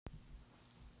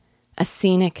A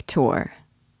scenic tour.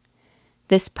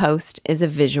 This post is a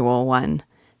visual one,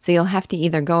 so you'll have to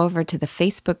either go over to the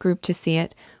Facebook group to see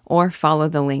it or follow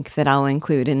the link that I'll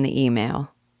include in the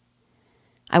email.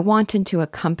 I wanted to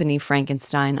accompany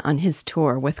Frankenstein on his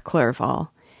tour with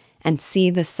Clerval and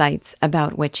see the sights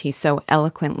about which he so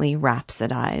eloquently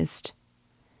rhapsodized.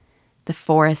 The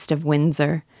forest of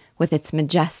Windsor, with its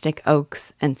majestic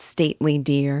oaks and stately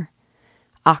deer.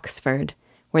 Oxford,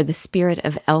 where the spirit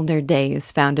of elder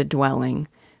days found a dwelling,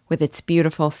 with its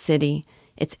beautiful city,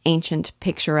 its ancient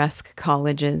picturesque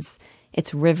colleges,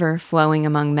 its river flowing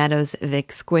among meadows of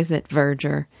exquisite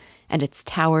verdure, and its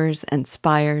towers and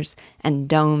spires and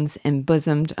domes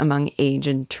embosomed among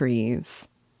aged trees.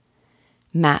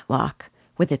 Matlock,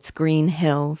 with its green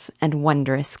hills and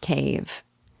wondrous cave.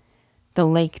 The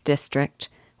Lake District,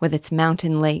 with its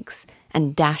mountain lakes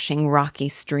and dashing rocky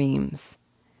streams.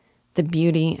 The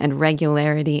beauty and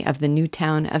regularity of the new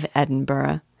town of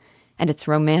Edinburgh, and its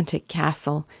romantic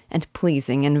castle and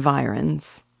pleasing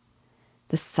environs.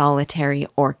 The solitary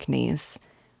Orkneys,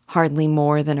 hardly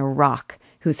more than a rock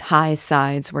whose high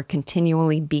sides were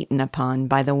continually beaten upon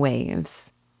by the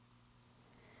waves.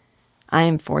 I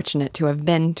am fortunate to have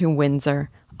been to Windsor,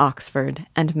 Oxford,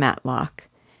 and Matlock,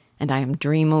 and I am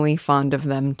dreamily fond of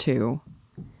them too.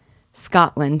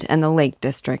 Scotland and the Lake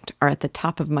District are at the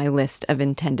top of my list of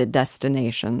intended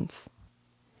destinations.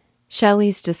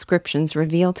 Shelley's descriptions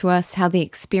reveal to us how the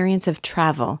experience of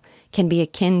travel can be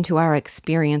akin to our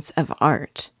experience of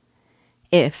art.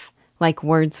 If, like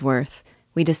Wordsworth,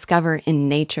 we discover in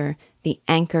nature the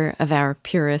anchor of our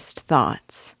purest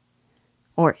thoughts.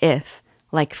 Or if,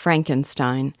 like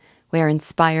Frankenstein, we are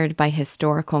inspired by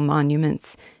historical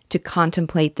monuments to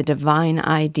contemplate the divine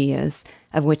ideas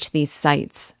of which these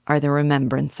sites are the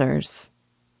remembrancers.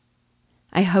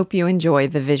 I hope you enjoy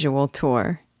the visual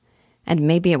tour, and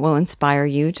maybe it will inspire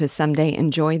you to someday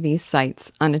enjoy these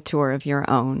sights on a tour of your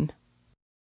own.